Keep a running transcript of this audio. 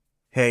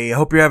Hey, I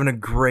hope you're having a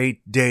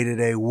great day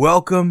today.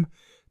 Welcome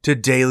to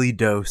Daily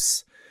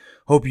Dose.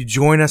 Hope you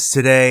join us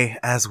today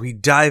as we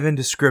dive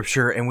into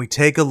Scripture and we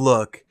take a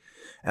look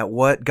at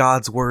what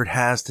God's Word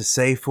has to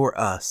say for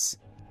us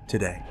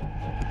today.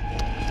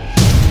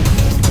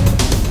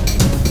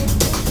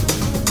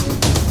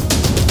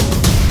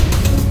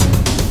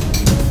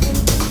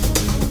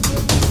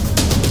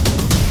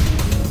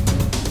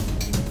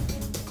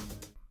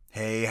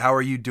 Hey, how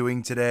are you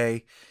doing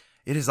today?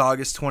 It is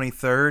August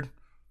 23rd.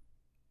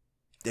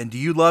 And do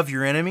you love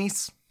your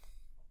enemies?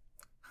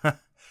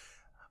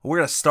 We're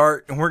going to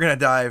start and we're going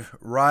to dive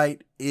right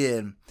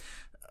in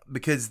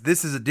because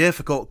this is a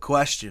difficult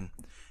question.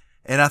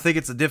 And I think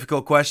it's a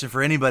difficult question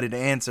for anybody to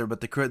answer.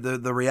 But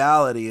the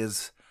reality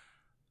is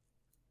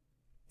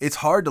it's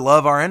hard to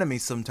love our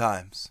enemies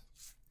sometimes.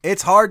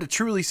 It's hard to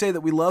truly say that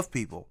we love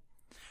people.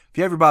 If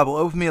you have your Bible,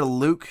 open me to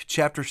Luke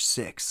chapter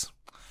 6.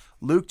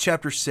 Luke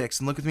chapter 6,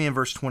 and look with me in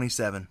verse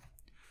 27.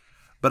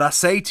 But I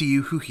say to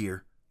you who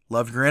hear,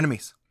 love your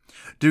enemies.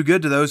 Do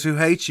good to those who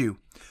hate you.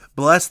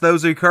 Bless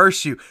those who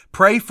curse you.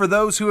 Pray for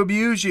those who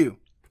abuse you.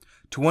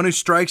 To one who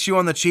strikes you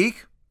on the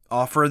cheek,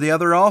 offer the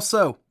other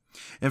also.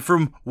 And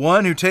from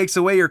one who takes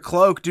away your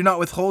cloak, do not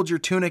withhold your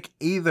tunic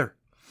either.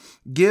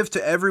 Give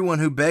to everyone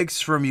who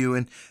begs from you,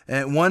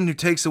 and one who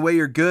takes away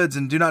your goods,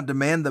 and do not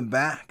demand them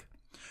back.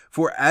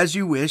 For as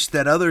you wish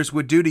that others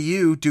would do to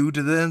you, do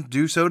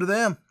so to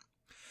them.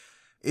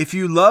 If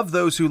you love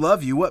those who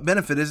love you, what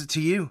benefit is it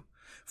to you?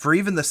 For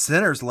even the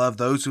sinners love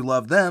those who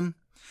love them.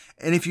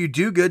 And if you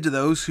do good to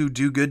those who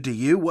do good to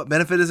you, what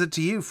benefit is it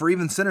to you? For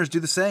even sinners do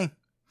the same.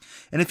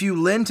 And if you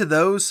lend to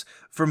those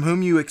from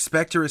whom you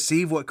expect to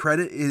receive what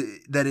credit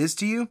that is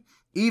to you,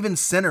 even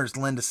sinners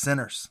lend to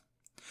sinners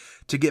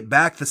to get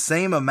back the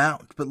same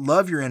amount. But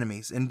love your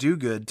enemies and do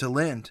good to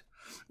lend,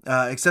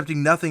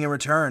 accepting nothing in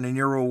return, and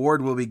your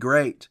reward will be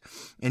great.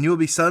 And you will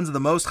be sons of the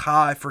Most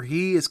High, for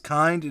He is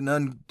kind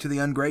to the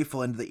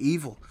ungrateful and to the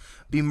evil.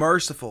 Be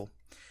merciful,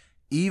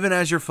 even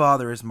as your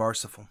Father is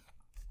merciful.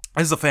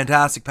 This is a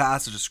fantastic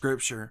passage of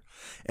Scripture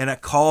and a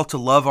call to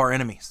love our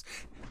enemies.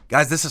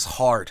 Guys, this is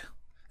hard.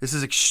 This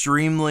is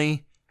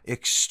extremely,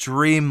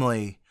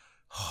 extremely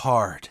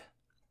hard.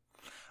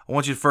 I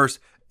want you to first,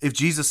 if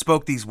Jesus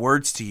spoke these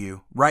words to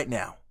you right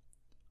now,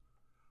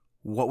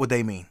 what would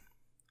they mean?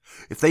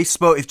 If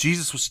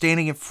Jesus was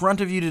standing in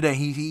front of you today,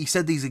 he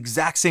said these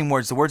exact same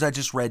words, the words I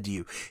just read to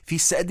you. If he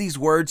said these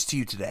words to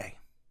you today,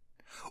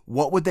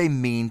 what would they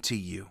mean to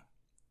you?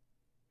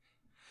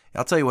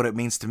 I'll tell you what it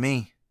means to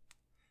me.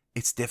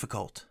 It's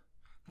difficult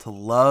to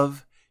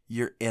love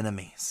your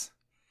enemies.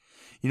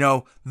 You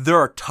know, there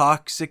are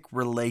toxic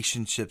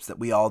relationships that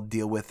we all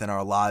deal with in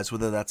our lives,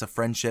 whether that's a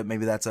friendship,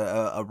 maybe that's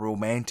a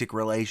romantic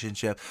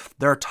relationship.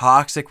 There are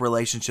toxic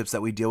relationships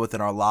that we deal with in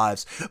our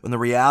lives. When the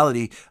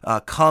reality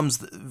comes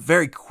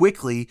very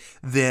quickly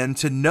then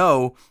to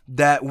know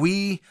that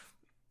we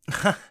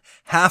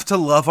have to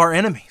love our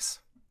enemies.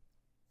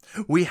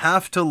 We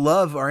have to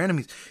love our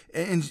enemies.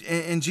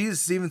 And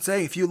Jesus is even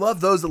saying, if you love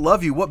those that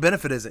love you, what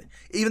benefit is it?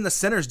 Even the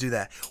sinners do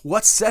that.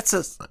 What sets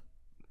us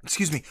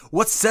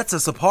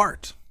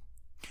apart?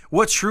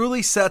 What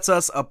truly sets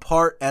us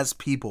apart as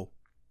people?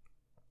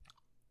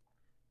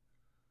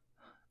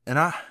 And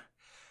I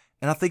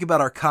think about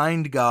our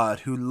kind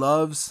God who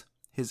loves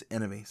his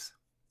enemies.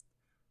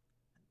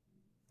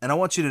 And I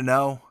want you to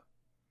know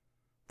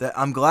that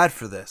I'm glad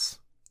for this.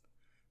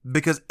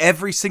 Because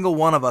every single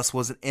one of us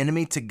was an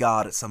enemy to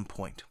God at some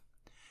point.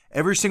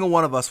 Every single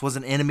one of us was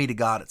an enemy to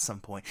God at some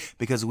point.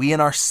 Because we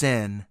in our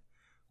sin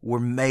were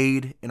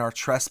made in our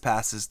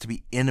trespasses to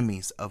be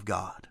enemies of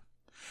God.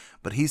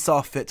 But he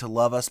saw fit to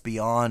love us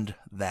beyond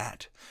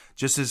that.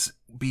 Just as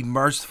be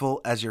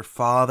merciful as your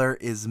Father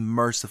is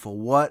merciful.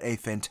 What a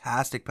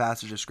fantastic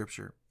passage of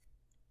Scripture.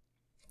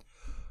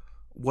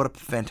 What a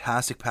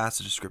fantastic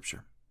passage of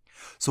Scripture.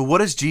 So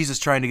what is Jesus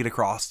trying to get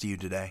across to you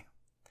today?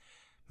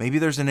 Maybe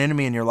there's an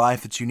enemy in your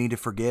life that you need to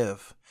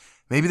forgive.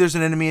 Maybe there's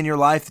an enemy in your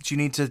life that you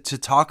need to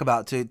talk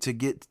about, to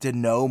get to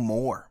know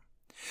more.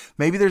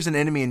 Maybe there's an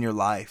enemy in your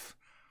life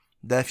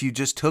that if you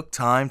just took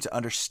time to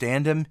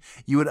understand him,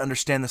 you would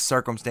understand the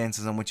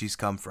circumstances in which he's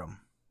come from.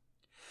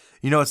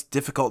 You know, it's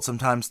difficult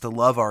sometimes to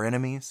love our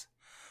enemies,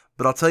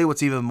 but I'll tell you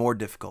what's even more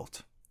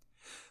difficult.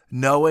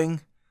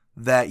 Knowing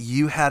that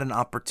you had an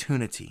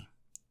opportunity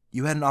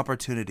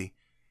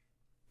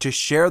to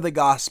share the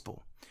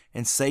gospel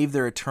and save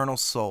their eternal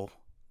soul,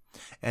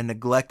 and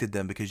neglected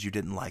them because you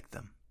didn't like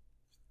them.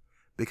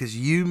 Because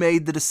you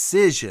made the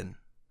decision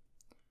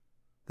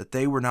that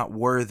they were not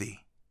worthy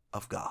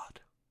of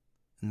God.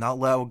 Not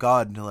allow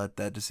God to let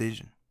that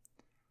decision.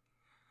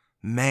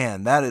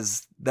 Man,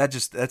 that's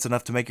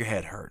enough to make your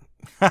head hurt.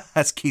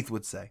 As Keith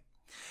would say.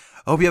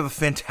 I hope you have a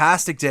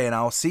fantastic day, and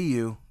I will see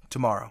you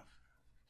tomorrow.